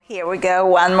Here we go.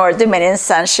 One more Dominion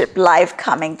Sonship Live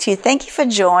coming to you. Thank you for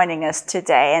joining us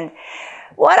today. And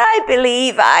what I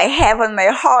believe I have on my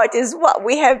heart is what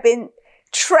we have been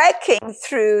trekking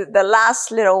through the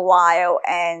last little while,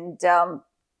 and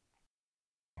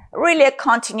really a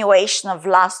continuation of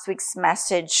last week's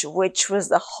message, which was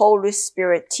the Holy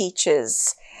Spirit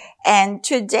teaches. And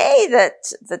today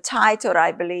the title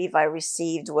I believe I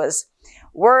received was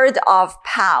Word of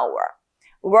Power.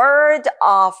 Word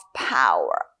of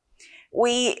Power.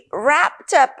 We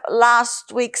wrapped up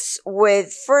last week's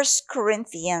with 1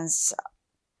 Corinthians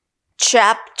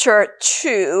chapter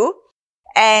 2,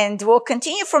 and we'll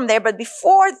continue from there. But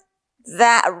before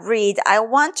that read, I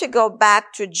want to go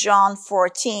back to John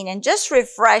 14 and just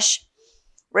refresh,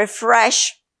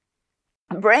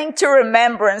 bring to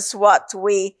remembrance what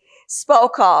we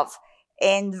spoke of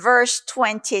in verse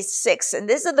 26. And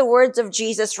these are the words of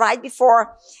Jesus right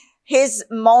before his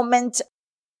moment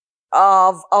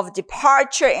of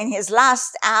departure in his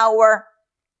last hour.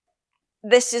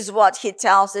 This is what he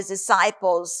tells his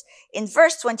disciples in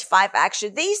verse 25. Actually,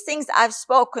 these things I've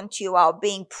spoken to you while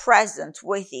being present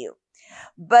with you.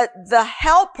 But the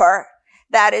helper,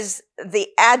 that is the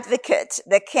advocate,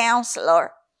 the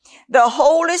counselor, the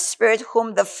Holy Spirit,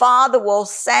 whom the Father will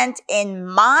send in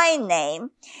my name,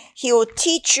 he will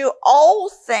teach you all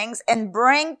things and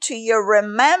bring to your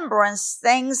remembrance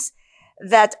things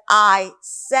that I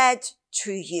said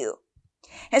to you.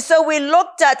 And so we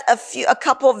looked at a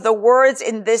couple of the words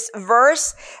in this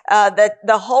verse, that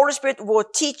the Holy Spirit will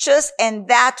teach us. And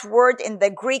that word in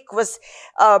the Greek was,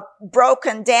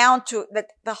 broken down to that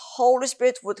the Holy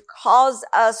Spirit would cause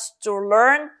us to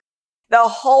learn. The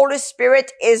Holy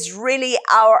Spirit is really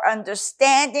our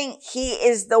understanding. He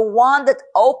is the one that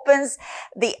opens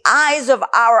the eyes of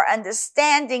our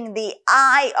understanding, the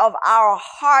eye of our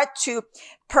heart to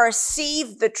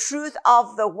perceive the truth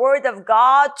of the Word of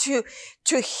God, to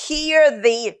hear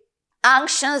the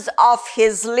unctions of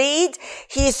His lead.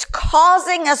 He's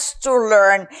causing us to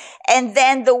learn. And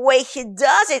then the way He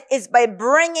does it is by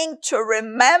bringing to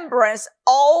remembrance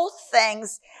all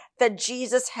things that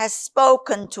Jesus has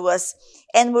spoken to us.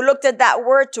 And we looked at that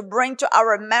word, to bring to our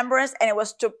remembrance, and it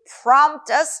was to prompt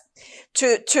us,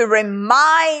 to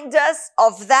remind us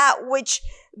of that which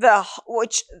the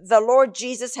Lord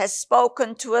Jesus has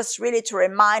spoken to us, really to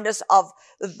remind us of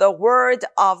the Word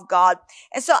of God.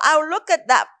 And so I'll look at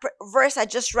that verse I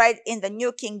just read in the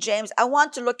New King James. I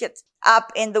want to look it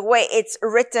up in the way it's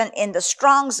written in the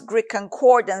Strong's Greek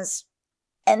Concordance.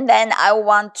 And then I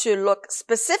want to look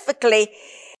specifically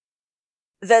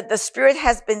that the Spirit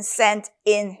has been sent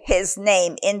in His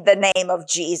name, in the name of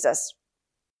Jesus.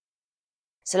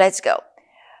 So let's go.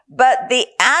 But the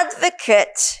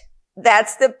advocate,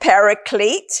 that's the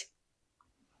paraclete,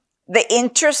 the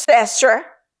intercessor,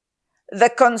 the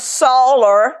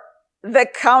consoler, the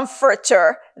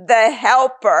comforter, the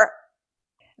helper,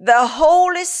 the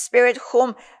Holy Spirit,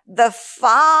 whom the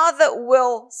Father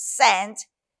will send.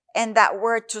 And that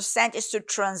word to send is to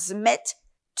transmit,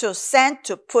 to send,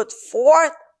 to put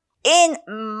forth in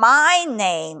my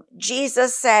name.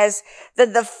 Jesus says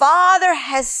that the Father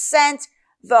has sent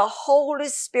the Holy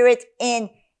Spirit in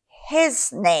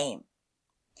His name.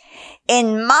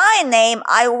 In my name,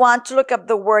 I want to look up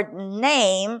the word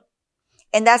name,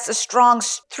 and that's the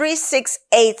Strong's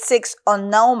 3686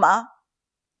 onoma.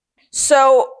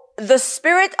 So the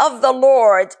Spirit of the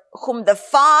Lord, whom the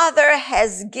Father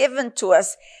has given to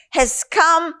us, has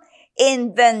come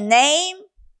in the name,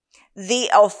 the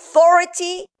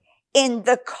authority, in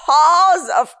the cause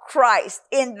of Christ,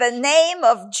 in the name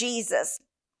of Jesus.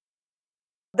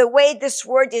 The way this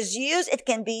word is used, it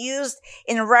can be used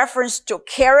in reference to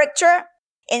character,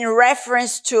 in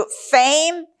reference to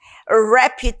fame,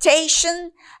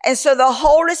 reputation. And so the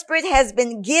Holy Spirit has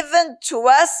been given to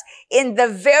us in the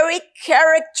very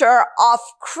character of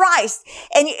Christ.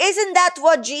 And isn't that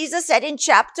what Jesus said in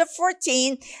chapter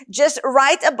 14, just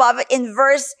right above it in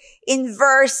verse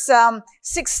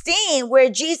 16, where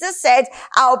Jesus said,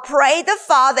 I'll pray the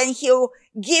Father and He'll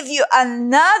give you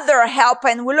another helper.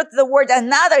 And we look at the word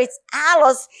another, it's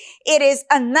allos. It is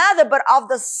another, but of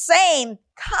the same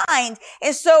kind.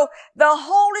 And so the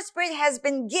Holy Spirit has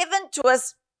been given to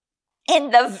us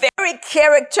in the very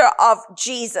character of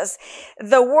Jesus.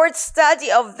 The word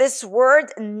study of this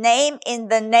word name, in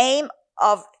the name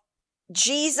of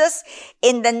Jesus,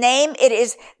 in the name, it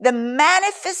is the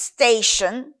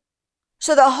manifestation.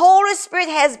 So the Holy Spirit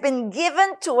has been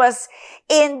given to us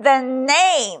in the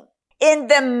name, in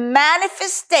the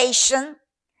manifestation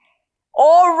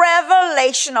or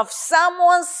revelation of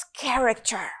someone's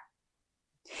character.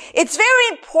 It's very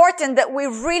important that we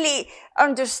really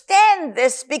understand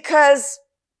this, because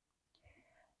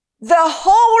The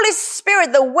Holy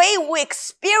Spirit, the way we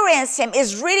experience him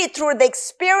is really through the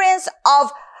experience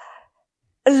of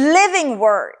living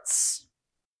words.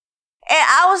 And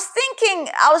I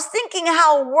was thinking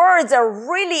how words are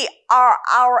really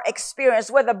our experience,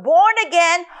 whether born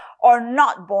again or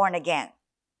not born again.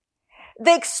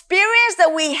 The experience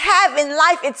that we have in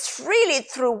life, it's really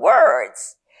through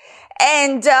words.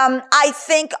 And I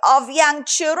think of young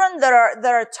children that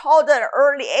are told at an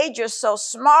early age, you're so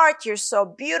smart, you're so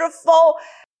beautiful,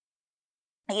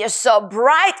 you're so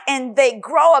bright, and they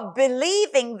grow up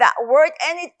believing that word,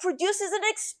 and it produces an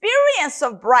experience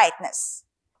of brightness.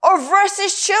 Or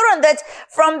versus children that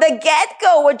from the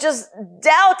get-go were just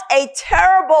dealt a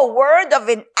terrible word of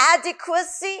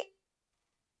inadequacy.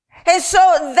 And so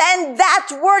then that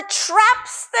word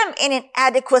traps them in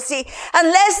inadequacy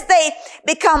unless they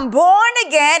become born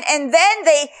again, and then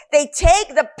they take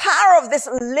the power of this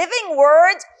living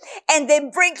word and they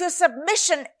bring to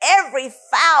submission every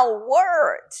foul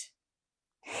word.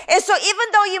 And so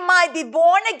even though you might be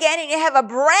born again and you have a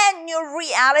brand new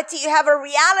reality, you have a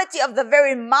reality of the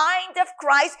very mind of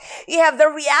Christ, you have the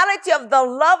reality of the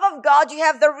love of God, you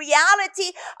have the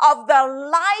reality of the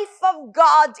life of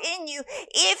God in you.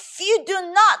 If you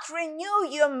do not renew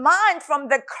your mind from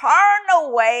the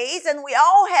carnal ways, and we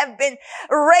all have been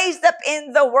raised up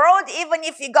in the world, even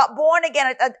if you got born again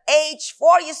at age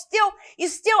 4, you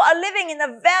still are living in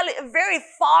a very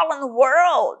fallen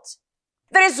world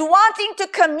that is wanting to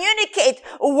communicate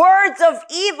words of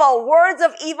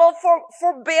evil for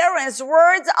forbearance,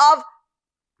 words of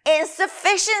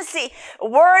insufficiency,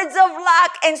 words of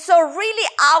lack. And so really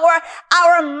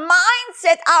our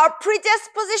mindset, our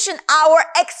predisposition, our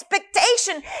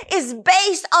expectation is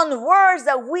based on words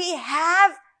that we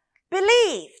have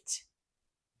believed.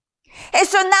 And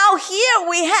so now here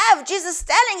we have Jesus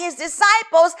telling his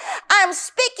disciples, I'm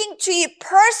speaking to you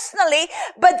personally,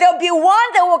 but there'll be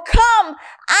one that will come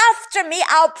after me.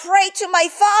 I'll pray to my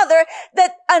Father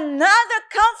that another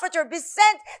comforter be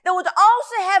sent that would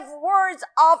also have words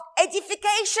of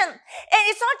edification. And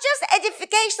it's not just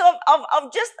edification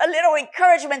of just a little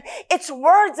encouragement. It's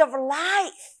words of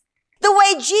life. The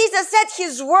way Jesus said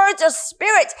his words are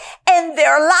spirit and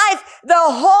their life, the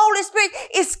Holy Spirit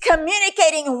is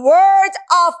communicating words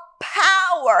of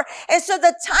power. And so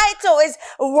the title is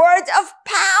Words of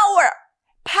Power.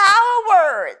 Power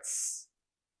words.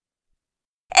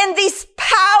 And these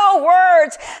power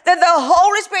words that the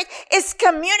Holy Spirit is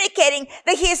communicating,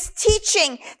 that he is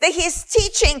teaching,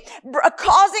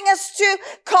 causing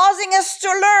us to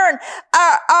learn,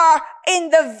 are in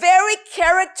the very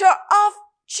character of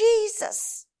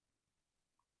Jesus.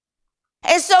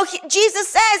 And so Jesus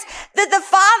says that the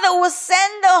Father will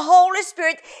send the Holy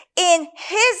Spirit in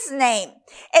his name.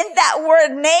 And that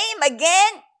word name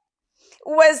again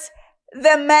was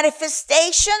the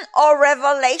manifestation or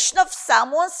revelation of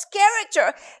someone's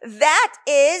character. That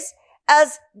is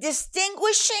as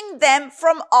distinguishing them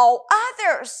from all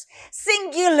others.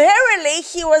 Singularly,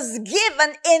 he was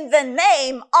given in the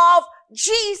name of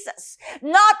Jesus,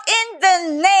 not in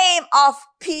the name of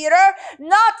Peter,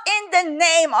 not in the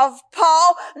name of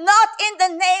Paul, not in the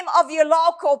name of your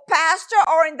local pastor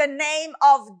or in the name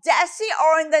of Deci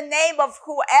or in the name of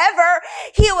whoever.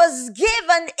 He was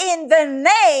given in the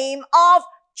name of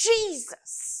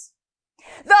Jesus.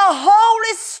 The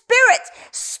Holy Spirit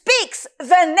speaks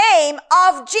the name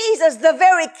of Jesus, the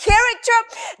very character,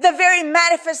 the very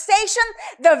manifestation,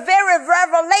 the very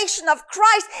revelation of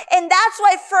Christ. And that's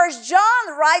why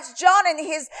John in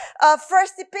his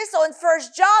first epistle in 1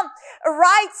 John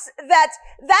writes that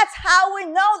that's how we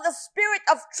know the spirit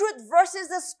of truth versus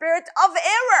the spirit of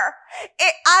error.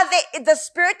 The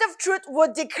spirit of truth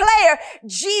would declare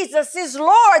Jesus is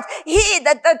Lord.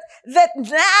 That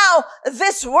now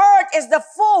this word is the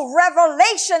full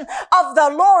revelation of the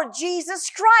Lord Jesus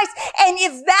Christ. And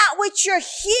if that which you're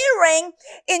hearing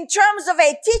in terms of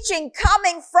a teaching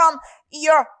coming from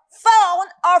your phone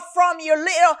or from your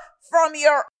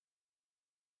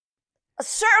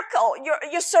circle,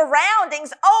 your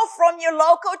surroundings, or from your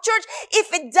local church,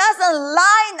 if it doesn't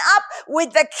line up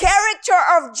with the character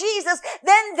of Jesus,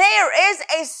 then there is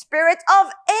a spirit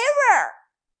of error.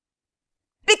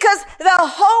 Because the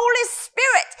Holy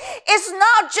Spirit is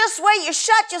not just where you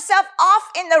shut yourself off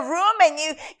in the room and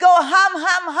you go hum,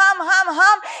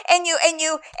 and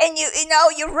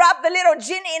you rub the little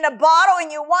genie in a bottle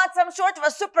and you want some sort of a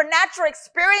supernatural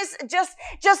experience, just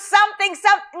something.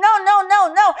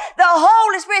 No. The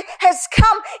Holy Spirit has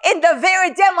come in the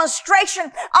very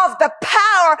demonstration of the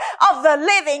power of the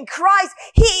living Christ.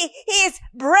 He is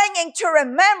bringing to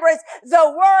remembrance the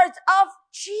words of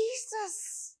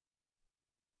Jesus.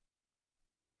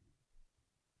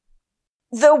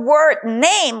 the word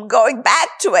name, going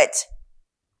back to it.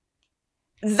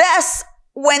 Thus,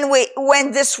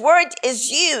 when this word is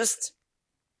used,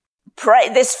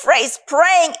 this phrase,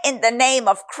 praying in the name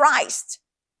of Christ,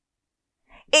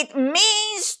 it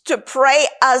means to pray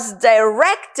as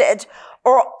directed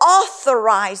or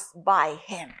authorized by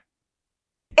him.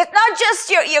 It's not just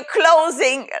your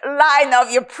closing line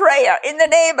of your prayer, in the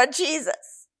name of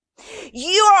Jesus.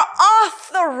 You are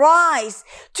authorized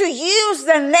to use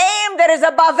the name that is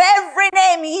above every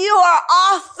name. You are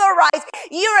authorized.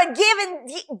 You are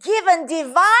given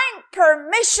divine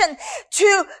permission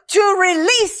to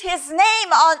release his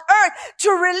name on earth, to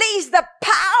release the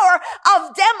power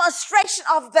of demonstration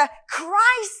of the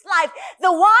Christ life,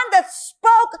 the one that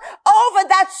spoke over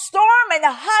that storm and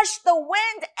hushed the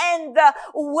wind and the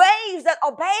waves that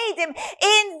obeyed him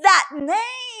in that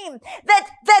name, that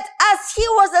as he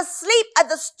was asleep at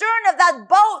the stern of that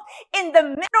boat in the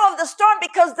middle of the storm,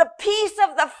 because the peace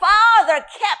of the Father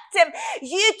kept him,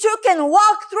 you too can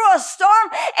walk through a storm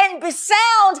and be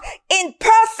sound in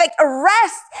perfect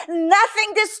rest,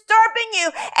 nothing disturbing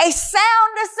you, a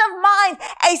soundness of mind,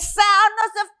 a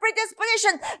soundness of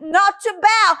predisposition, not to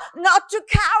bow, not to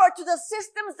cower to the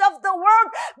systems of the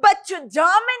world, but to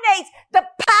dominate the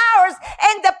powers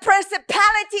and the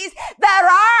principalities that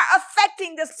are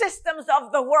affecting the systems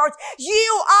of the world.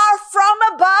 You are from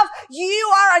above.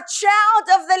 You are a child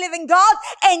of the living God,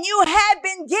 and you have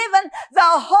been given the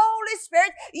Holy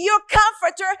Spirit, your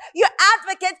comforter, your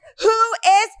advocate, who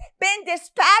is been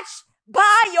dispatched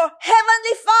by your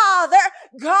heavenly Father.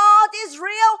 God is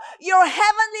real. Your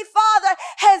heavenly Father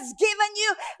has given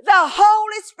you the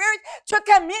Holy Spirit to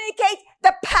communicate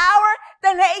the power,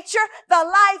 the nature, the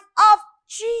life of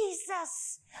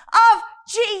Jesus.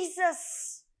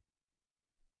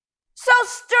 So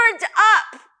stirred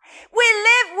up. We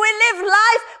live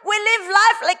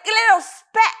life like little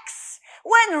specks,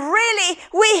 when really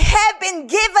we have been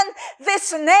given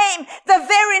this name, the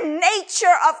very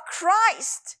nature of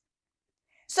Christ.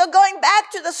 So going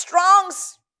back to the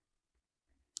Strong's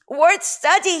word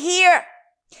study here,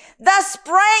 thus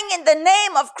praying in the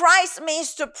name of Christ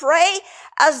means to pray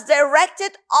as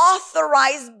directed,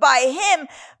 authorized by him,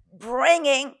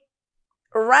 bringing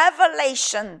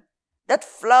revelation that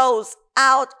flows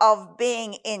out of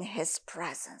being in his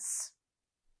presence.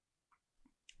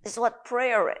 This is what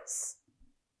prayer is.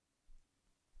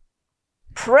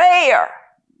 Prayer.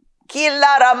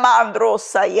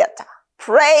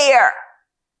 Prayer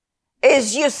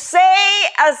is you say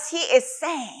as he is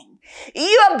saying.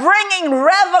 You are bringing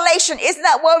revelation. Isn't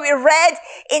that what we read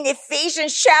in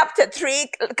Ephesians chapter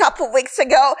 3 a couple of weeks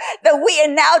ago? That we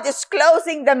are now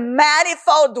disclosing the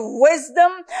manifold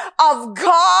wisdom of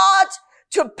God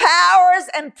to powers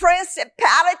and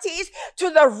principalities, to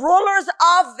the rulers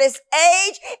of this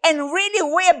age. And really,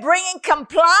 we are bringing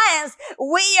compliance.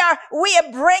 We are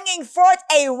bringing forth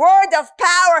a word of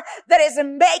power that is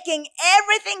making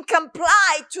everything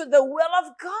comply to the will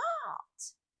of God.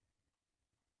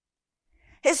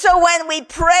 And so when we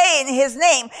pray in his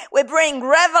name, we bring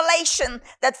revelation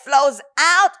that flows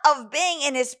out of being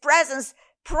in his presence.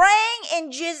 Praying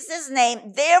in Jesus'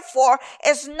 name, therefore,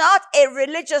 is not a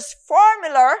religious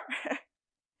formula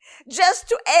just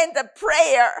to end a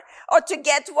prayer or to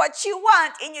get what you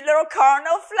want in your little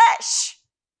carnal flesh.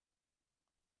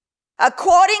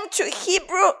 According to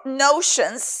Hebrew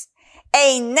notions,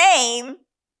 a name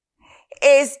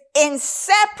is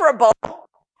inseparable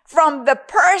from the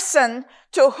person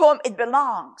to whom it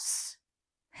belongs.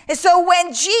 And so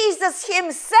when Jesus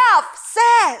himself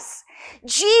says,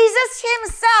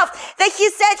 that he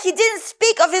said he didn't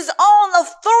speak of his own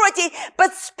authority,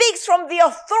 but speaks from the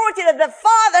authority that the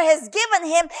Father has given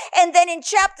him. And then in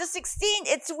chapter 16,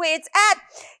 it's where it's at.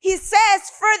 He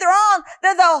says further on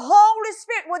that the Holy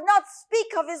Spirit would not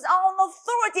speak of his own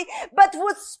authority, but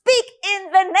would speak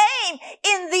in the name,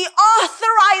 in the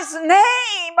authorized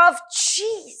name of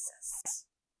Jesus.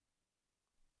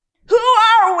 Who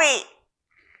are we?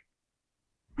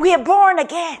 We are born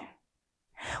again.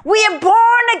 We are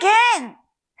born again.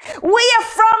 We are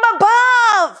from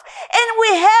above, and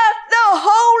we have the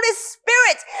Holy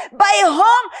Spirit by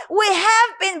whom we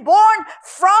have been born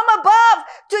from above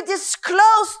to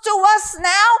disclose to us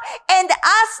now, and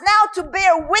us now to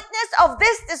bear witness of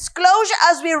this disclosure,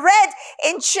 as we read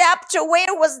in chapter,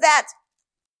 where was that?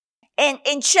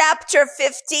 In chapter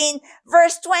 15,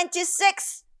 verse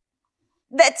 26,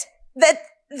 that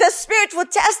the Spirit will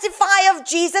testify of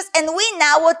Jesus, and we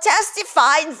now will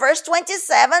testify in verse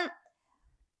 27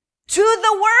 to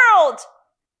the world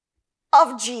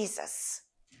of Jesus.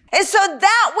 And so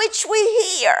that which we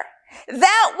hear,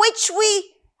 that which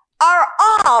we are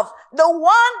of, the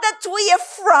one that we are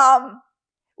from,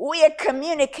 we are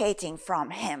communicating from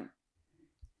him.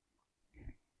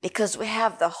 Because we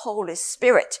have the Holy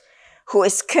Spirit who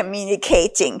is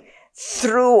communicating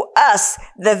through us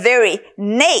the very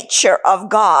nature of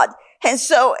God. And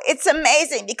so it's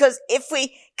amazing, because if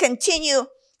we continue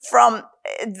from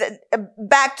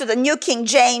back to the New King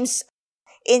James,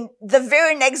 in the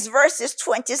very next verses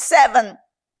 27,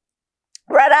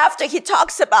 right after he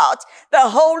talks about the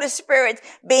Holy Spirit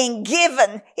being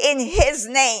given in his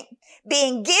name,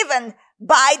 being given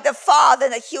by the Father,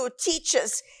 that he will teach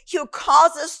us, he will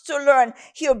cause us to learn,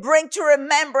 he will bring to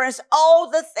remembrance all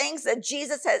the things that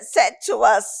Jesus has said to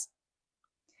us.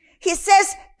 He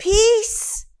says,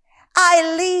 peace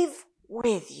I leave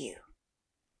with you.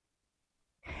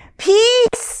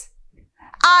 Peace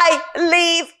I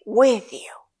leave with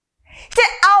you.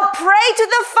 I'll pray to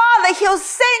the Father, he'll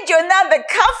send you another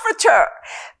comforter.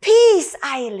 Peace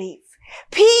I leave.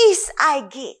 Peace I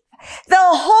give. The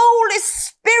Holy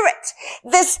Spirit,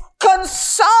 this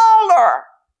consoler,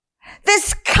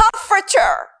 this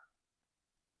comforter,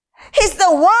 he's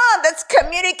the one that's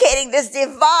communicating this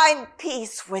divine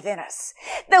peace within us.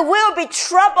 That we'll be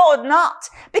troubled not,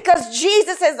 because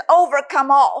Jesus has overcome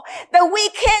all. That we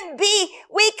can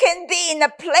be in a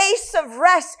place of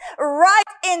rest right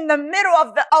in the middle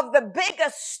of the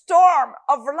biggest storm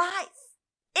of life,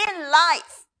 in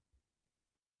life.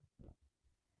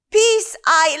 Peace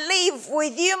I leave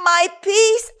with you, my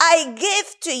peace I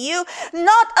give to you,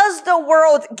 not as the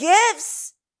world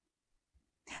gives.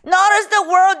 Not as the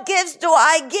world gives do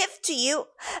I give to you.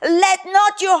 Let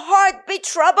not your heart be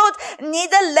troubled,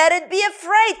 neither let it be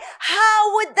afraid.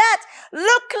 How would that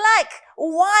look like?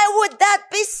 Why would that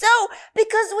be so?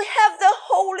 Because we have the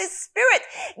Holy Spirit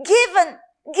given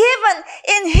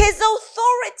in his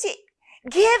authority.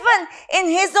 Given in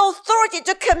his authority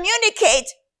to communicate.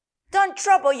 Don't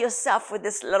trouble yourself with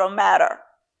this little matter.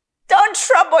 Don't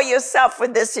trouble yourself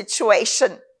with this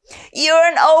situation. You're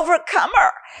an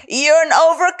overcomer. You're an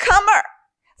overcomer.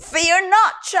 Fear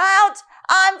not, child.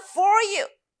 I'm for you.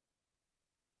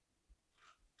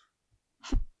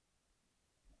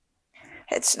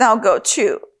 Let's now go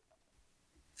to,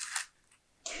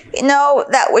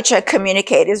 that which I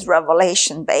communicate is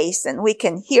revelation based, and we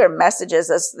can hear messages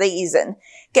as these and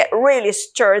get really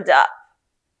stirred up.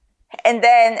 And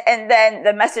then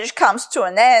the message comes to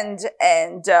an end,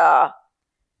 and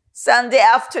Sunday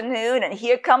afternoon, and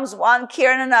here comes one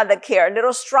care and another care. A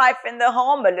little strife in the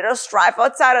home, a little strife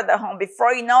outside of the home.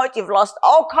 Before you know it, you've lost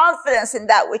all confidence in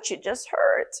that which you just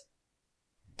heard.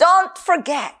 Don't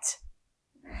forget.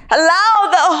 Allow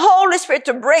the Holy Spirit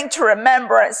to bring to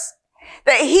remembrance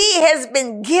that he has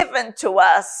been given to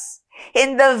us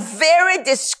in the very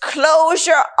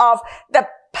disclosure of the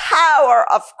power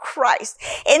of Christ,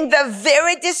 in the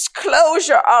very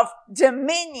disclosure of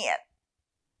dominion,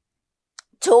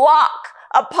 to walk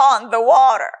upon the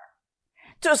water,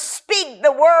 to speak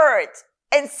the word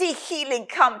and see healing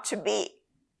come to be.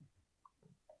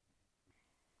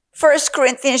 1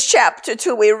 Corinthians chapter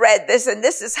 2, we read this, and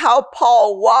this is how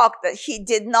Paul walked, that he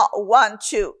did not want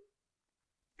to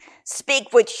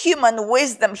speak with human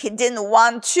wisdom. He didn't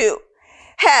want to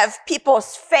have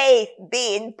people's faith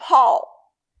be in Paul.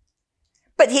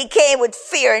 But he came with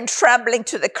fear and trembling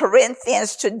to the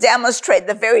Corinthians to demonstrate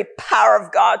the very power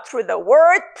of God through the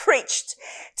word preached,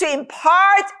 to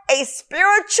impart a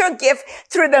spiritual gift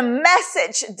through the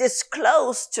message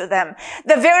disclosed to them.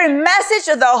 The very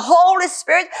message of the Holy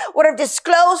Spirit would have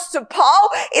disclosed to Paul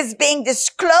is being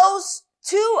disclosed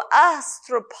to us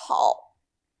through Paul.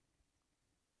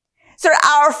 So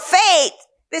our faith,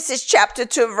 this is chapter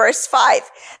 2, verse 5,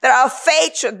 that our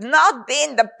faith should not be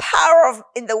in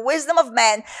the wisdom of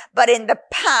man, but in the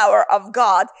power of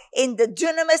God, in the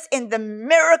dunamis, in the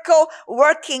miracle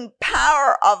working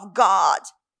power of God.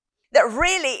 That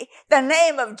really the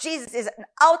name of Jesus is an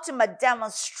ultimate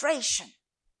demonstration.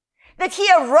 That he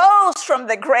arose from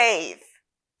the grave.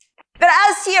 That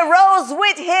as he arose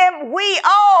with him, we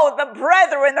all, the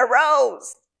brethren,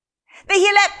 arose. That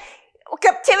he let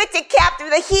captivity captive,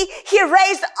 that he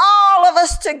raised all of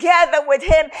us together with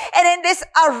him. And in this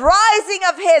arising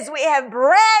of his, we have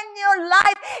brand new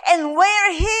life. And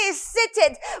where he is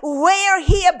seated, where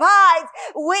he abides,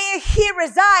 where he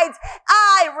resides,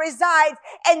 I reside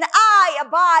and I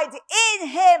abide in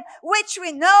him, which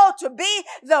we know to be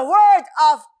the word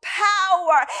of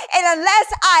power. And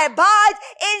unless I abide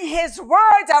in his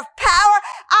word of power,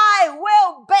 I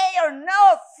will bear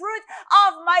no fruit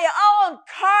of my own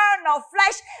carnal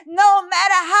flesh. No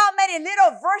matter how many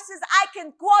little verses I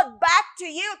can quote back to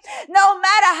you, no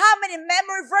matter how many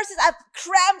memory verses I've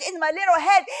crammed in my little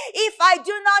head, if I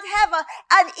do not have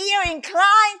an ear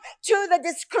inclined to the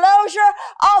disclosure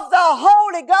of the Holy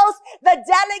Holy Ghost, the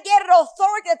delegated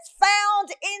authority that's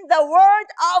found in the word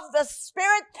of the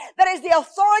Spirit, that is the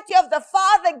authority of the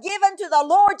Father given to the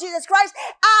Lord Jesus Christ,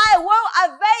 I will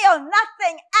avail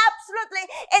nothing,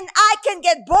 absolutely, and I can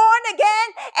get born again,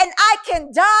 and I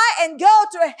can die and go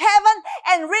to heaven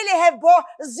and really have bore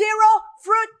zero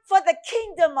fruit for the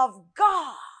kingdom of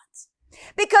God.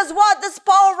 Because what does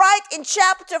Paul write in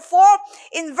chapter 4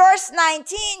 in verse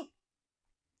 19?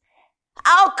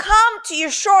 I'll come to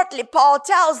you shortly, Paul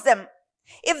tells them.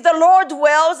 If the Lord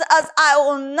wills, as I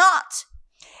will not.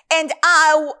 And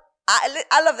I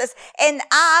love this. And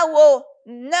I will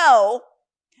know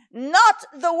not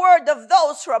the word of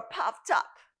those who are puffed up.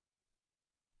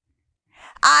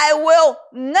 I will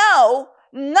know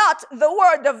not the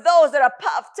word of those that are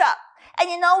puffed up. And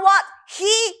you know what?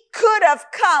 He could have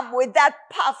come with that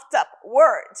puffed up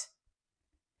word.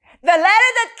 The letter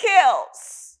that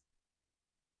kills.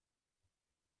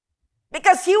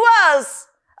 Because he was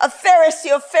a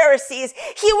Pharisee of Pharisees.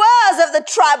 He was of the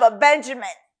tribe of Benjamin.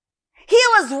 He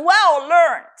was well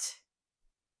learned.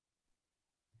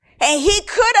 And he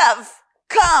could have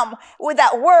come with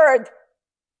that word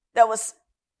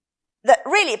that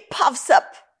really puffs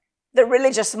up the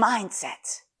religious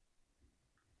mindset.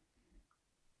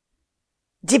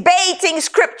 Debating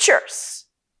scriptures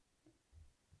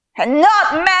and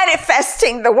not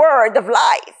manifesting the word of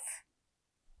life.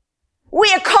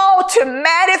 We are called to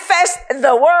manifest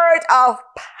the word of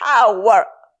power.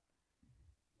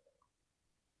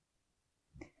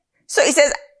 So he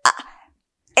says,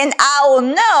 and I will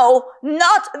know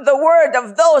not the word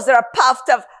of those that are puffed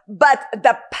up, but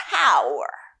the power.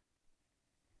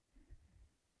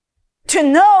 To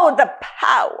know the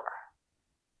power.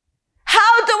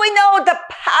 How do we know the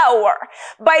power?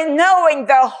 By knowing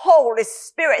the Holy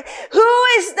Spirit. Who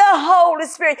is the Holy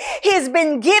Spirit? He's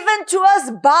been given to us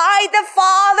by the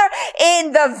Father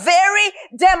in the very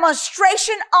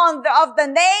demonstration of the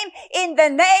name, in the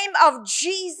name of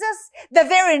Jesus, the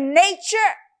very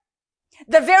nature,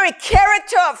 the very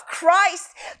character of Christ,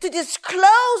 to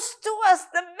disclose to us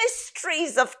the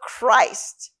mysteries of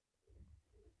Christ.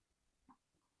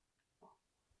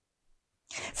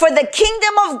 For the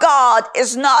kingdom of God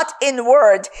is not in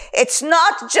word. It's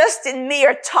not just in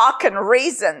mere talk and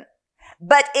reason,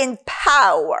 but in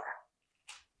power,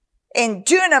 in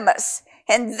dunamis.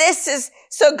 And this is,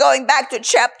 so going back to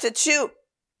chapter 2,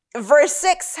 verse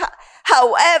 6,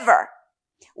 however,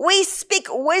 we speak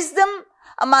wisdom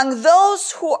among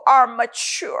those who are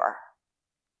mature.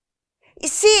 You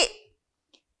see,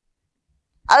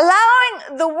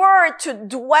 allowing the word to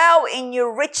dwell in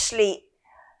you richly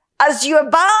as you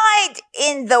abide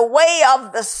in the way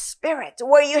of the Spirit,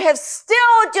 where you have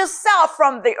stilled yourself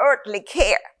from the earthly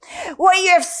care, where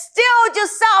you have stilled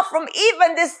yourself from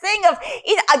even this thing of,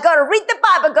 I gotta read the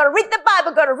Bible, gotta read the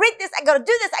Bible, gotta read this, I gotta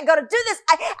do this, I gotta do this,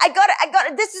 I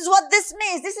gotta, this is what this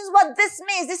means, this is what this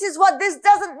means, this is what this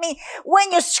doesn't mean.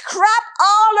 When you scrap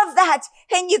all of that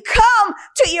and you come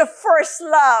to your first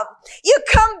love, you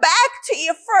come back to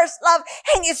your first love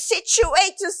and you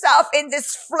situate yourself in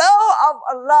this flow of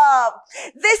love.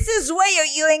 This is where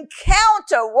you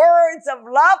encounter words of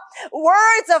love,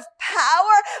 words of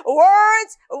power,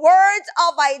 words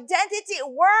of identity,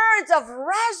 words of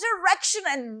resurrection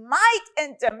and might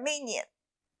and dominion.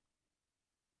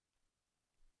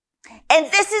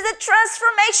 And this is the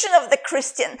transformation of the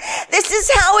Christian. This is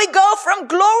how we go from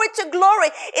glory to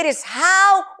glory. It is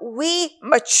how we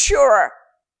mature.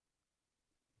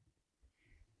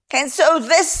 And so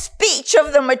this speech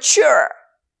of the mature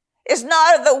is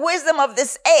not of the wisdom of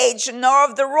this age, nor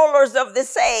of the rulers of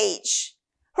this age,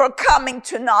 who are coming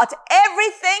to naught.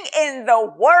 Everything in the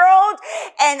world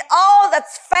and all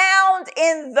that's found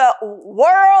in the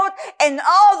world and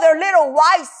all their little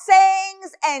wise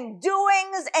sayings and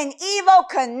doings and evil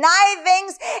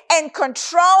connivings and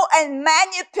control and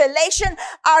manipulation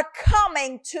are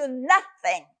coming to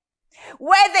nothing.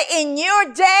 Whether in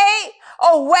your day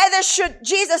or whether should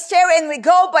Jesus tarry and we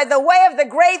go by the way of the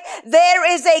grave, there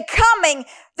is a coming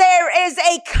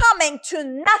to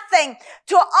nothing,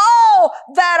 to all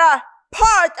that are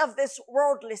part of this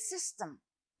worldly system,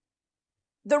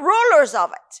 the rulers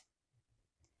of it.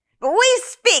 But we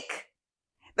speak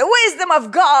the wisdom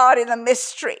of God in the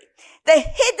mystery, the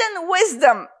hidden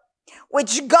wisdom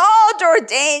which God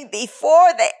ordained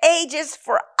before the ages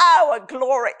for our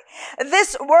glory.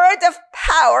 This word of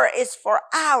power is for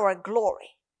our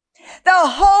glory. The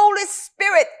Holy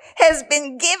Spirit has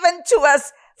been given to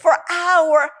us for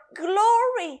our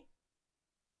glory.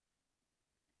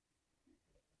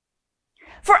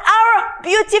 For our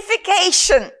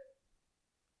beautification.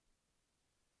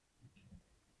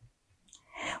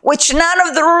 which none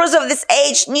of the rulers of this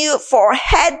age knew, for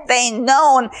had they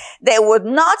known, they would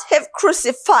not have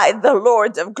crucified the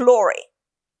Lord of glory.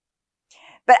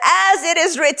 But as it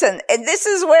is written, and this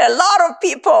is where a lot of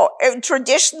people in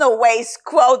traditional ways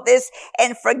quote this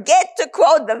and forget to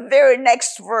quote the very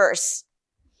next verse.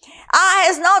 Eye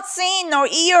has not seen, nor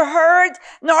ear heard,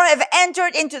 nor have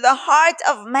entered into the heart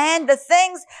of man the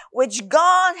things which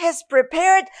God has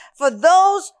prepared for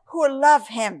those who love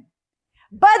him.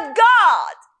 But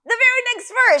God, the very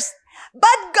next verse,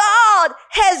 but God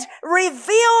has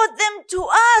revealed them to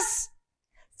us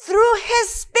through his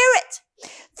Spirit.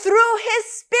 Through his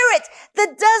Spirit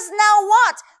that does now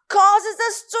what? Causes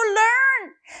us to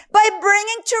learn by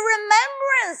bringing to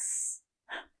remembrance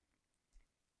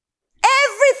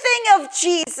everything of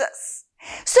Jesus,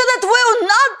 so that we'll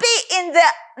not be in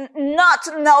the not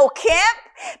know camp,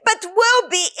 but we'll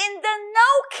be in the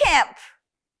know camp.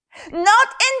 Not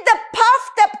in the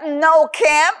puffed up no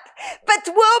camp, but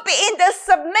we'll be in the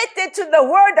submitted to the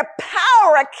word of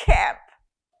power camp.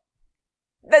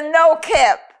 The no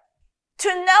camp. To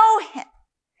know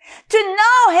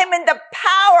him in the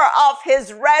power of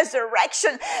his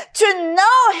resurrection, to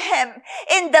know him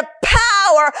in the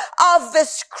power of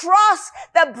this cross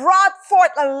that brought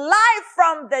forth life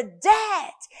from the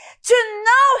dead, to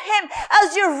know him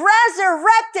as your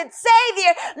resurrected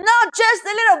Savior, not just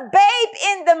a little babe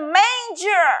in the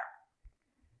manger,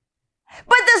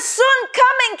 but the soon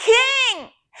coming King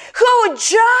who will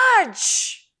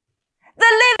judge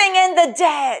the living and the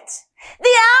dead.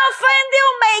 The Alpha and the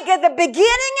Omega, the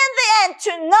beginning and the end,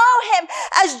 to know him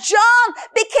as John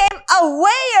became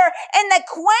aware and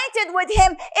acquainted with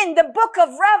him in the book of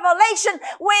Revelation,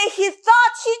 where he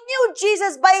thought he knew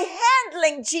Jesus by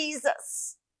handling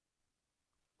Jesus,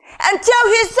 until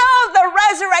he saw the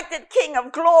resurrected King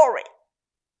of glory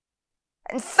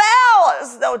and fell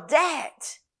as though dead.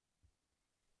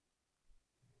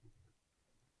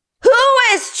 Who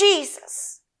is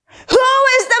Jesus? Who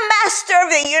is the master of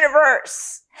the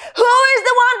universe? Who is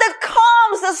the one that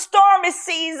calms the stormy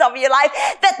seas of your life,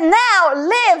 that now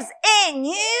lives in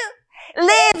you,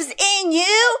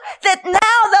 that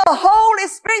now the Holy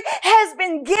Spirit has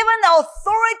been given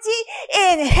authority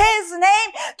in his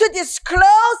name to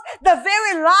disclose the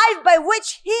very life by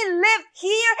which he lived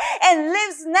here and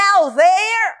lives now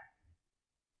there?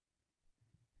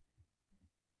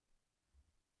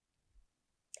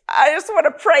 I just want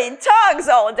to pray in tongues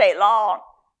all day long.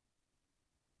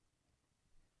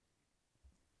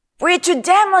 We're to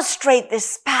demonstrate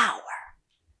this power.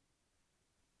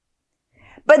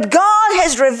 But God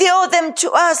has revealed them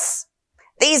to us,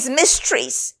 these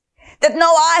mysteries that no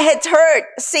eye had heard,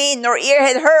 seen, nor ear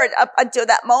had heard up until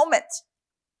that moment.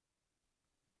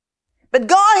 But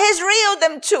God has revealed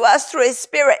them to us through his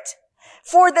Spirit.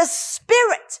 For the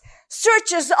Spirit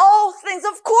searches all things.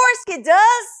 Of course he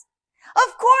does.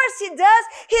 Of course he does.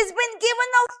 He's been given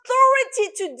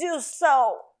authority to do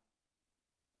so.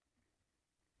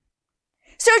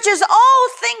 Searches all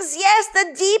things, yes,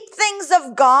 the deep things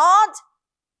of God.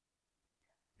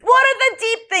 What are the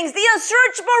deep things? The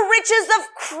unsearchable riches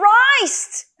of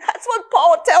Christ. That's what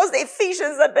Paul tells the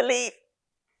Ephesians, I believe.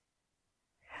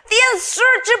 The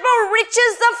unsearchable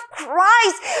riches of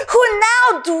Christ, who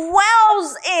now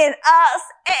dwells in us,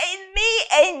 in me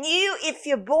and you, if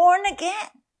you're born again.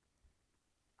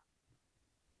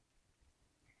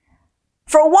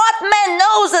 For what man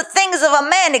knows the things of a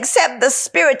man except the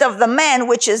spirit of the man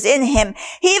which is in him?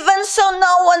 Even so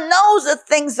no one knows the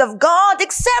things of God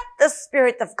except the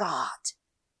Spirit of God.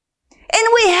 And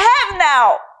we have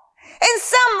now. And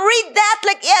some read that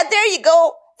like, yeah, there you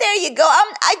go. There you go.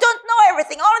 I don't know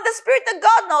everything. Only the Spirit of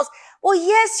God knows. Well,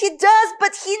 yes, he does,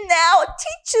 but he now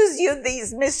teaches you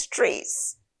these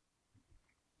mysteries.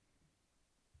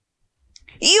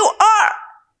 You are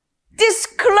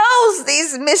disclose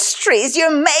these mysteries.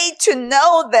 You're made to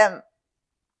know them.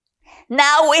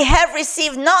 Now we have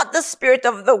received not the spirit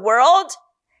of the world.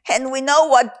 And we know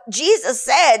what Jesus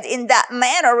said in that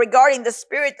manner regarding the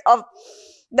Spirit of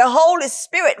the Holy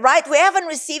Spirit, right? We haven't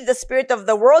received the spirit of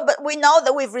the world, but we know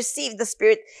that we've received the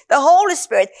Spirit, the Holy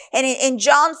Spirit. And in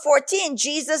John 14,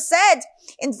 Jesus said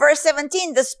in verse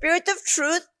 17, the Spirit of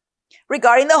truth,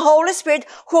 regarding the Holy Spirit,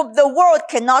 whom the world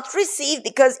cannot receive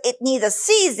because it neither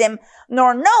sees him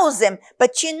nor knows him,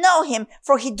 but you know him,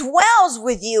 for he dwells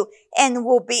with you and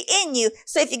will be in you.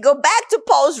 So if you go back to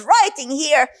Paul's writing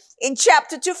here in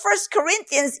chapter 2, 1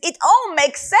 Corinthians, it all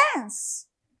makes sense.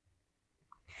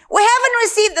 We haven't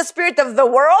received the spirit of the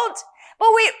world, but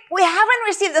we haven't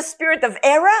received the spirit of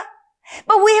error,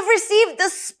 but we have received the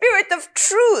Spirit of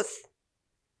truth.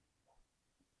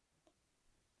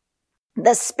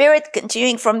 The Spirit,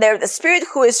 continuing from there, the Spirit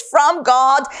who is from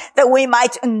God, that we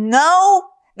might know,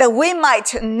 that we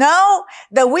might not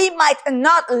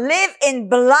live in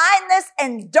blindness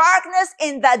and darkness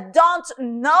in that don't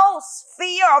know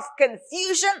sphere of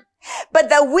confusion, but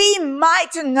that we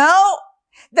might know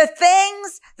the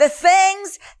things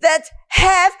that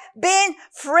have been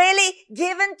freely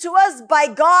given to us by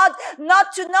God,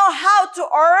 not to know how to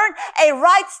earn a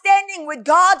right standing with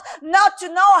God, not to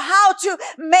know how to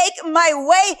make my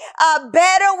way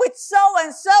better with so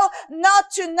and so,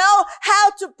 not to know how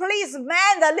to please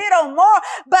man a little more.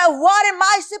 But what am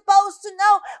I supposed to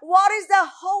know? What is the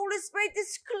Holy Spirit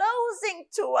disclosing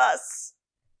to us?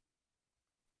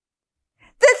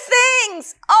 The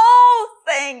things, all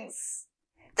things.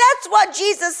 That's what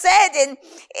Jesus said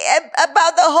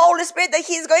about the Holy Spirit, that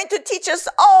he's going to teach us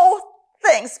all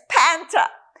things. Panta.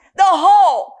 The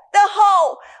whole.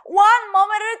 One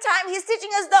moment at a time, he's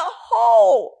teaching us the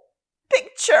whole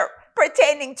picture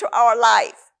pertaining to our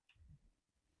life.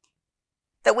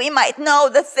 That we might know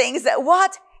the things that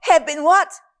have been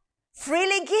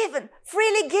freely given,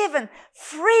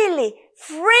 freely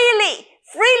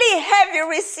have you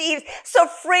received, so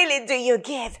freely do you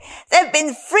give. They've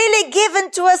been freely given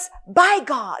to us by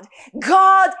God.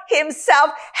 God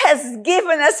himself has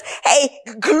given us a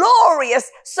glorious,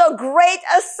 so great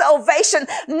a salvation,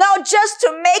 not just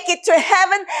to make it to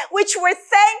heaven, which we're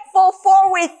thankful for.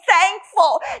 We're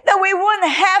thankful that we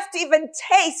wouldn't have to even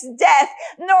taste death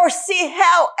nor see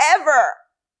hell ever.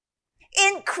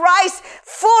 In Christ,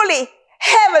 fully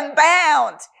heaven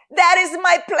bound. That is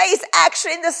my place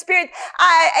actually in the Spirit.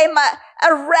 I am a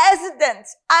resident.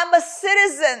 I'm a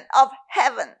citizen of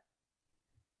heaven.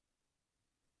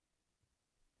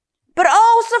 But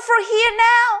also for here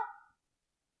now,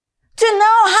 to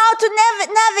know how to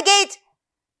navigate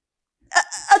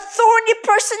a thorny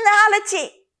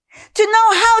personality, to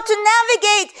know how to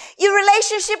navigate your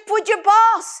relationship with your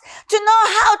boss, to know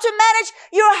how to manage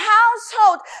your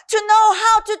household, to know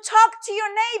how to talk to your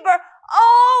neighbor,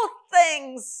 all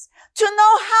things, to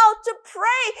know how to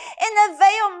pray and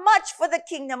avail much for the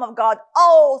kingdom of God,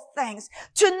 all things,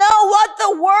 to know what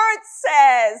the word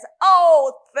says,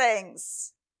 all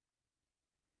things.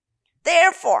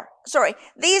 Therefore,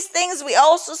 these things we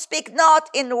also speak not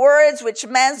in words which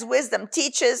man's wisdom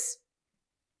teaches.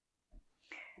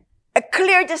 A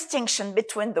clear distinction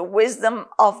between the wisdom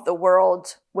of the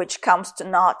world which comes to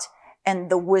naught and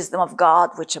the wisdom of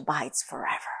God which abides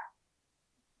forever.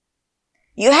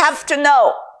 You have to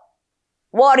know,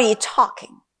 what are you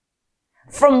talking?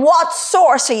 From what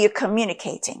source are you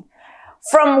communicating?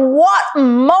 From what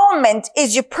moment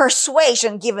is your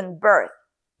persuasion given birth?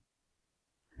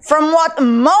 From what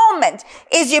moment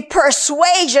is your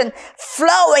persuasion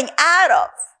flowing out of?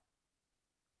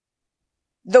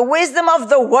 The wisdom of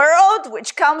the world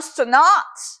which comes to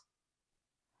naught?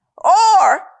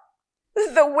 Or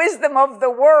the wisdom of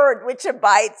the word which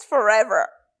abides forever?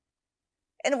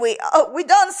 And we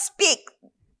don't speak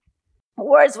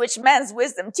words which man's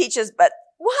wisdom teaches, but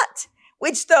what?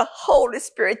 Which the Holy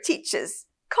Spirit teaches,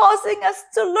 causing us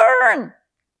to learn.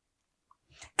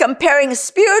 Comparing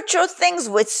spiritual things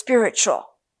with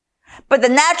spiritual. But the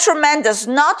natural man does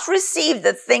not receive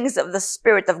the things of the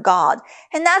Spirit of God.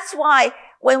 And that's why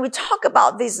when we talk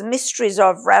about these mysteries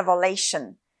of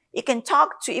revelation, you can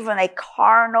talk to even a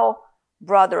carnal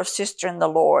brother or sister in the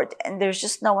Lord, and there's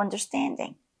just no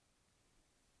understanding.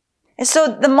 And so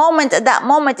that moment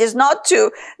is not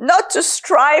to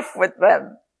strive with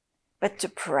them, but to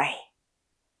pray.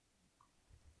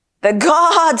 That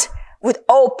God would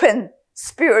open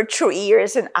spiritual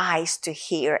ears and eyes to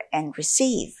hear and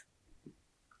receive.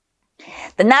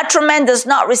 The natural man does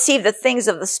not receive the things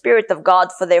of the Spirit of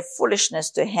God, for their foolishness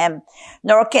to him,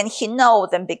 nor can he know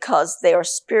them because they are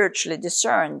spiritually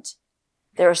discerned.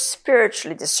 They are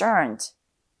spiritually discerned.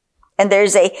 And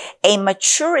there's a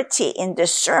maturity in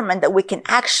discernment that we can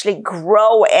actually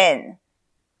grow in.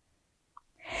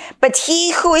 But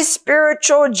he who is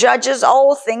spiritual judges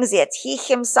all things, yet he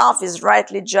himself is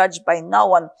rightly judged by no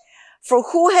one. For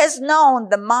who has known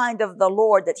the mind of the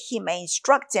Lord that he may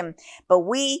instruct him? But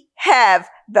we have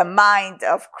the mind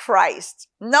of Christ.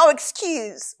 No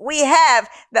excuse. We have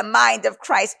the mind of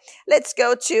Christ. Let's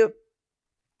go to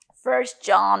 1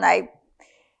 John. I've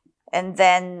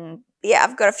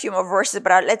got a few more verses,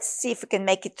 but let's see if we can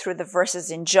make it through the verses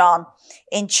in John.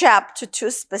 In chapter 2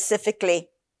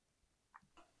 specifically.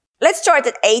 Let's start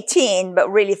at 18, but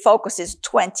really focuses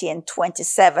 20 and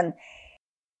 27.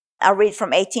 I'll read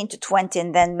from 18 to 20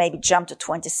 and then maybe jump to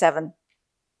 27.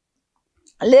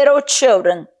 Little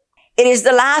children, it is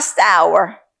the last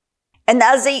hour. And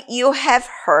as you have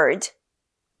heard,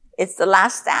 it's the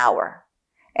last hour.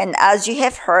 And as you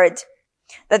have heard,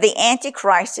 that the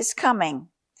Antichrist is coming.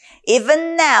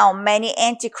 Even now, many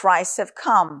Antichrists have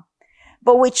come,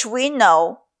 but which we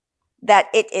know that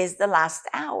it is the last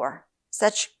hour.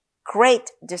 Such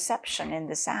great deception in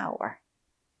this hour.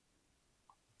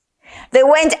 They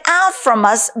went out from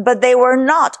us, but they were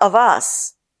not of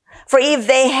us. For if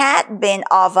they had been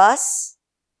of us,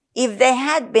 they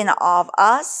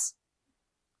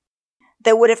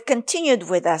would have continued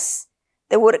with us.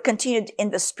 They would have continued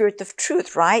in the spirit of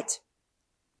truth, right?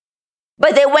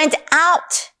 But they went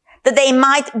out that they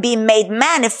might be made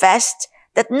manifest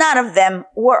that none of them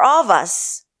were of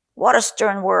us. What a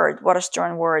stern word. What a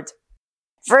stern word.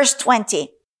 Verse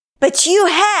 20. But you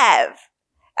have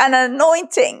an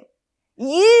anointing.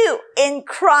 You in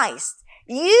Christ.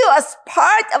 You as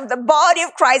part of the body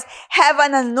of Christ have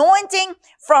an anointing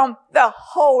from the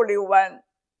Holy One.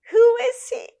 Who is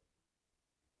He?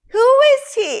 Who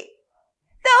is He?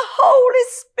 The Holy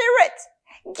Spirit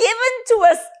given to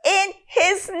us in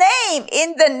His name,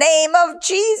 in the name of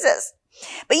Jesus.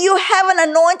 But you have an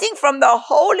anointing from the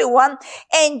Holy One,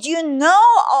 and you know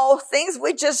all things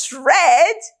we just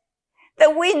read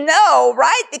that we know,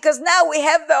 right? Because now we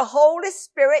have the Holy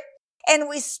Spirit and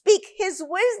we speak His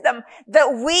wisdom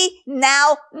that we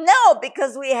now know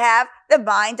because we have the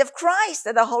mind of Christ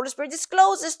that the Holy Spirit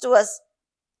discloses to us.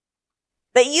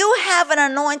 That you have an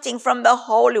anointing from the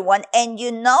Holy One and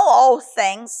you know all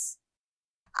things.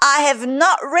 I have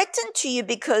not written to you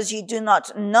because you do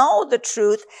not know the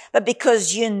truth, but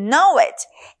because you know it,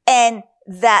 and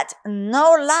that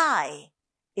no lie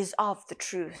is of the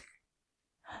truth.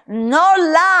 No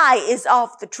lie is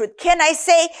of the truth. Can I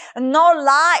say no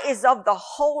lie is of the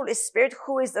Holy Spirit,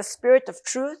 who is the Spirit of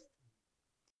truth?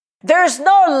 There's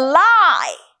no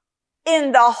lie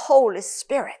in the Holy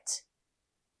Spirit.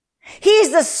 He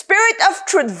is the Spirit of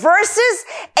truth versus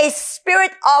a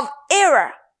spirit of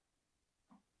error.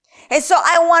 And so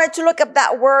I wanted to look up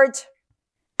that word,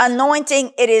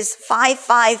 anointing. It is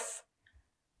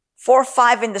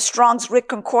 5545 in the Strong's Greek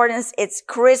Concordance. It's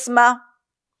charisma.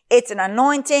 It's an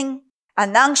anointing,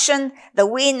 an unction, that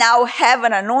we now have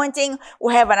an anointing.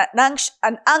 We have an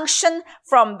unction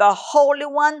from the Holy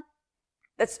One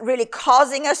that's really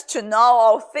causing us to know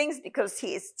all things because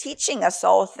He is teaching us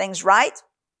all things, right?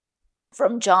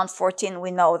 From John 14,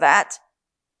 we know that.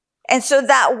 And so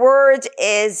that word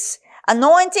is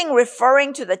anointing,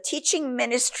 referring to the teaching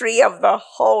ministry of the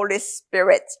Holy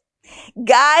Spirit,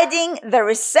 guiding the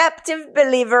receptive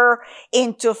believer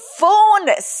into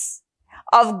fullness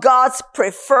of God's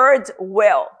preferred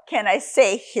will. Can I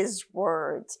say His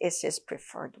word is His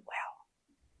preferred will?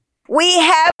 We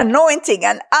have anointing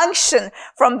and unction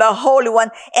from the Holy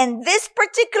One. And this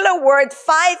particular word,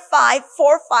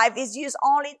 5545, is used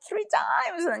only 3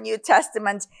 times in the New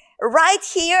Testament. Right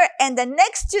here, and the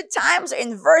next 2 times are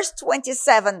in verse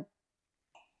 27.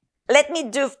 Let me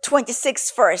do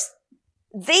 26 first.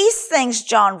 These things,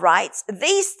 John writes,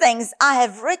 these things I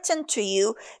have written to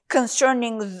you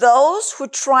concerning those who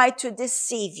try to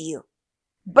deceive you.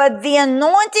 But the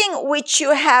anointing which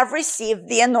you have received,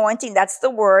 the anointing, that's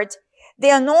the word, the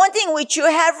anointing which you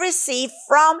have received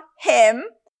from Him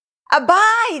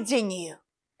abides in you.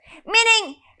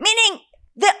 Meaning,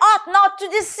 they ought not to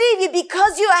deceive you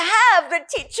because you have the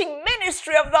teaching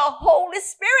ministry of the Holy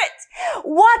Spirit.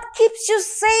 What keeps you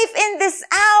safe in this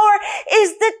hour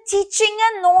is the teaching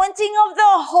anointing of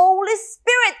the Holy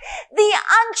Spirit, the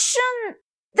unction,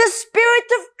 the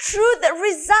Spirit of truth that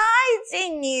resides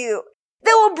in you.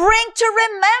 That will bring to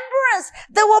remembrance,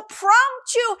 that will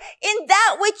prompt you in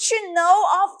that which you know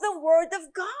of the Word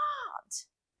of God.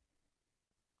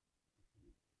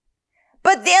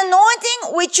 But the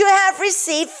anointing which you have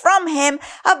received from Him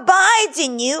abides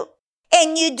in you,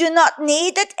 and you do not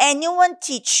need that anyone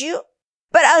teach you.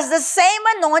 But as the same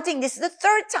anointing, this is the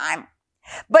 3rd time,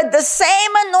 but the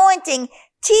same anointing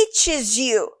teaches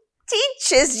you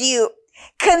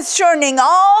concerning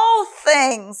all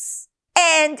things,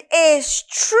 and is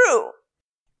true,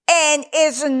 and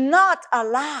is not a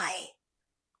lie.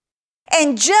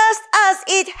 And just as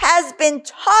it has been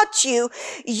taught you,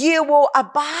 you will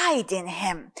abide in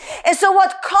Him. And so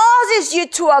what causes you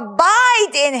to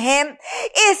abide in Him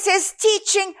is His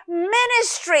teaching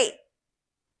ministry.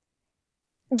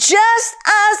 Just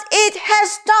as it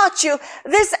has taught you,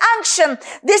 this unction,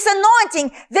 this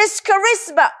anointing, this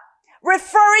charisma,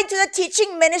 referring to the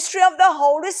teaching ministry of the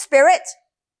Holy Spirit,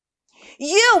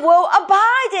 you will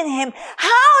abide in Him.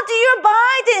 How do you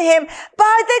abide in Him?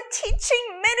 By the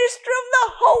teaching ministry of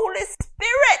the Holy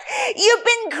Spirit. You've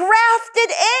been grafted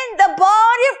in the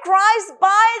body of Christ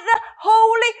by the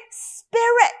Holy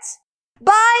Spirit.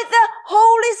 By the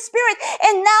Holy Spirit.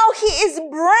 And now he is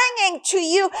bringing to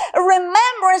you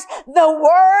remembrance the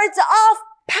words of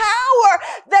power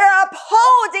that are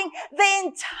upholding the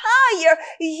entire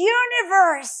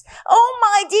universe. Oh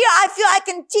my dear, I feel I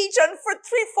can teach on for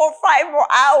 3, 4, 5 more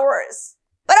hours.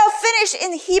 But I'll finish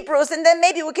in Hebrews, and then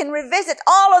maybe we can revisit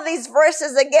all of these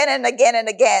verses again and again and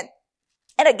again.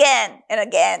 And again and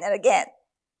again and again.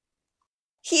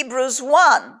 Hebrews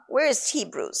 1. Where is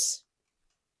Hebrews?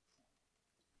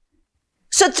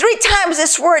 So 3 times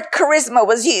this word charisma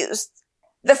was used.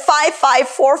 The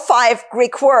 5545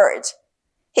 Greek word.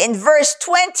 In verse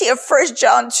 20 of 1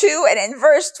 John 2 and in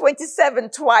verse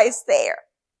 27 twice there.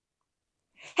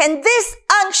 And this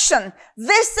unction,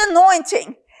 this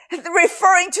anointing,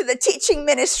 referring to the teaching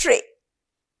ministry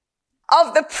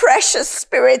of the precious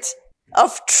Spirit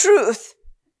of truth.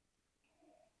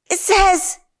 It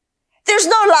says, there's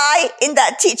no lie in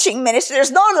that teaching ministry.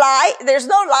 There's no lie. There's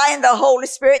no lie in the Holy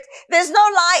Spirit. There's no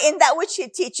lie in that which he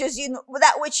teaches you,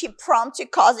 that which he prompts you,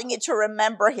 causing you to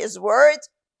remember his word.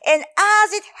 And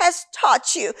as it has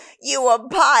taught you, you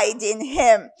abide in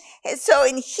him. And so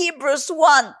in Hebrews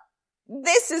 1,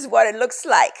 this is what it looks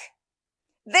like.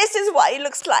 This is what it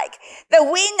looks like. That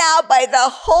we now, by the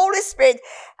Holy Spirit,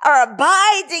 are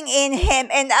abiding in him.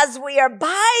 And as we are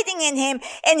abiding in him,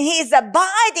 and he is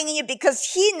abiding in you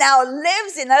because he now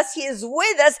lives in us, he is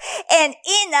with us, and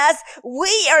in us,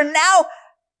 we are now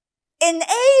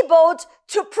enabled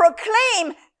to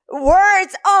proclaim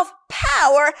words of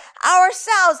power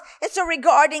ourselves. And so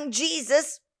regarding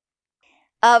Jesus,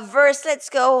 let's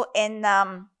go in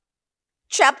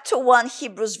chapter 1,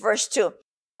 Hebrews verse 2.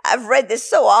 I've read this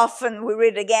so often, we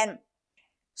read it again.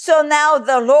 So now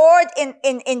the Lord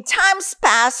in times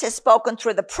past has spoken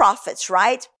through the prophets,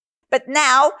 right? But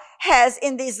now has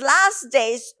in these last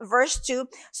days, verse 2,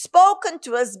 spoken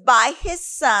to us by his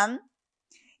Son.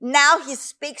 Now he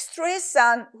speaks through his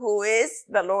Son, who is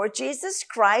the Lord Jesus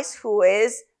Christ, who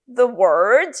is the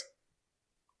Word.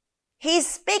 He's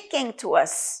speaking to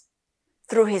us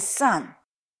through his Son.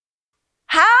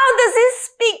 How does he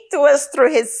speak to us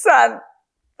through his Son?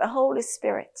 The Holy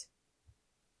Spirit.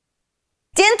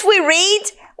 Didn't we read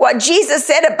what Jesus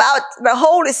said about the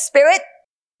Holy Spirit?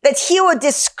 That he would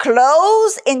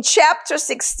disclose in chapter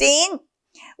 16.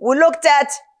 We looked at,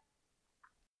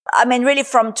 really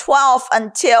from 12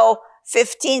 until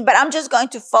 15, but I'm just going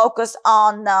to focus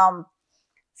on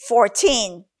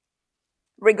 14.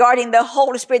 Regarding the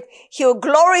Holy Spirit, he will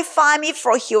glorify me,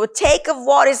 for he will take of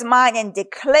what is mine and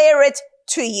declare it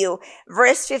to you.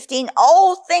 Verse 15,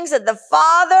 all things that the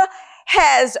Father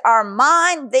has are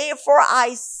mine. Therefore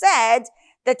I said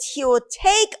that he will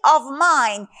take of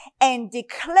mine and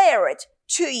declare it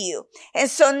to you. And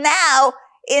so now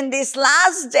in these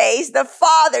last days, the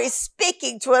Father is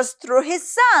speaking to us through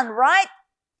his Son, right?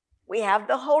 We have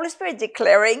the Holy Spirit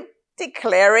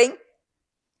declaring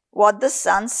what the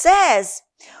Son says,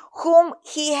 whom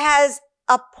he has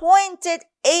appointed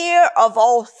heir of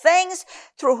all things,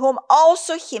 through whom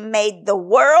also he made the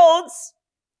worlds,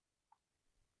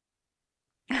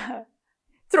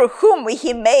 through whom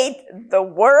he made the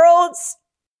worlds,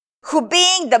 who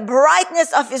being the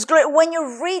brightness of his glory. When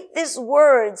you read these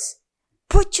words,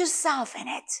 put yourself in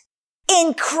it.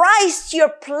 In Christ, you're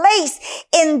placed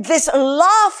in this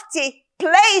lofty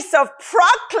place of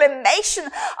proclamation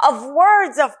of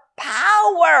words of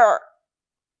power.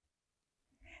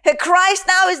 Christ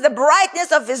now is the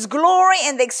brightness of his glory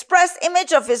and the express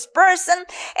image of his person,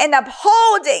 and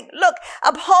upholding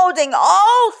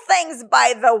all things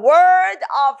by the word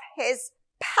of his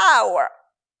power.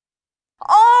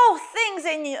 All things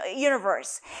in the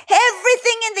universe,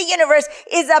 everything in the universe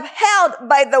is upheld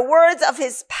by the words of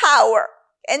his power.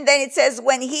 And then it says,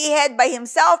 when he had by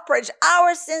himself purged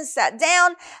our sins, sat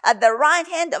down at the right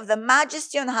hand of the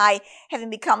Majesty on high, having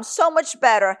become so much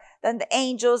better than the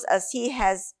angels, as he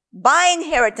has by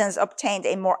inheritance obtained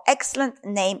a more excellent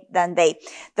name than they.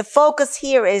 The focus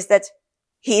here is that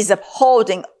he's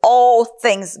upholding all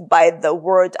things by the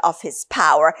word of his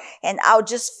power. And I'll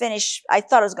just finish. I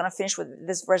thought I was going to finish with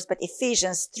this verse, but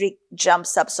Ephesians 3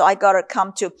 jumps up. So I got to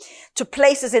come to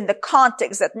places in the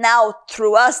context that now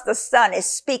through us, the Son is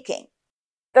speaking.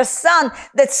 The Son,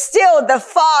 that still the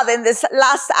Father in this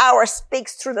last hour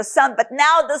speaks through the Son, but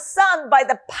now the Son, by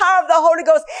the power of the Holy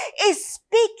Ghost, is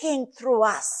speaking through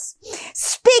us,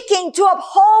 speaking to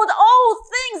uphold all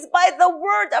things by the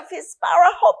word of his power.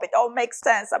 I hope it all makes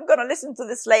sense. I'm going to listen to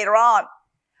this later on.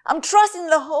 I'm trusting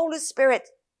the Holy Spirit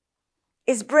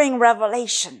is bringing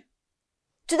revelation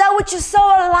to that which is so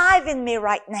alive in me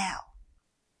right now.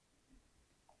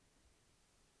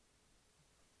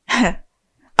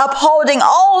 upholding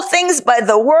all things by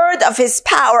the word of his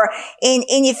power. In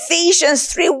Ephesians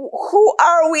 3, who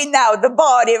are we now? The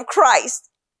body of Christ.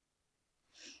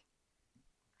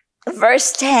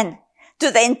 Verse 10,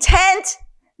 to the intent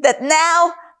that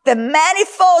now the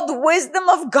manifold wisdom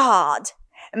of God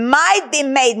might be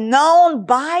made known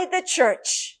by the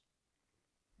church.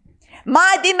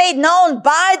 Might be made known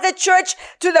by the church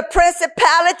to the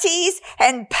principalities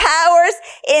and powers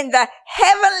in the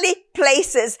heavenly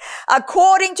places,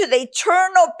 according to the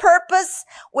eternal purpose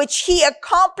which he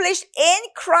accomplished in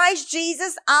Christ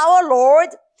Jesus our Lord,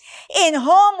 in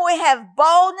whom we have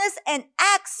boldness and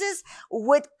access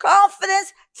with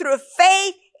confidence through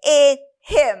faith in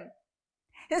him.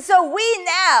 And so we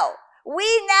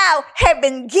now have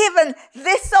been given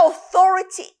this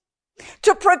authority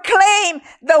to proclaim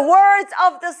the words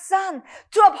of the Son,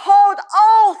 to uphold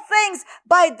all things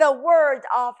by the word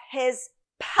of his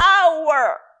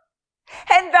power.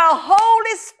 And the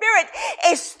Holy Spirit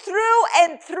is through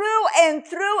and through and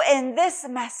through in this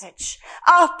message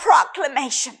of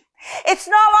proclamation. It's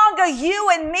no longer you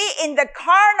and me in the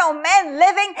carnal man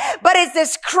living, but it's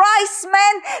this Christ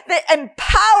man, the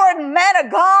empowered man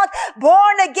of God,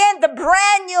 born again, the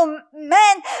brand new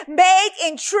man made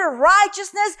in true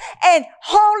righteousness and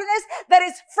holiness that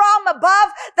is from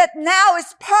above, that now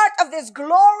is part of this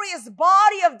glorious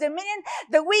body of dominion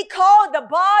that we call the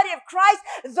body of Christ,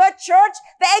 the church,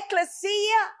 the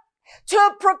ecclesia.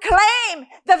 To proclaim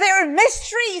the very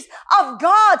mysteries of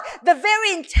God, the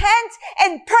very intent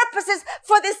and purposes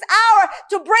for this hour,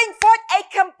 to bring forth a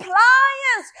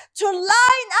compliance, to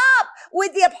line up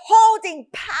with the upholding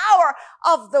power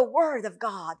of the Word of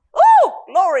God. Oh,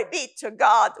 glory be to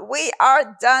God. We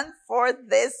are done for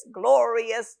this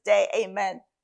glorious day. Amen.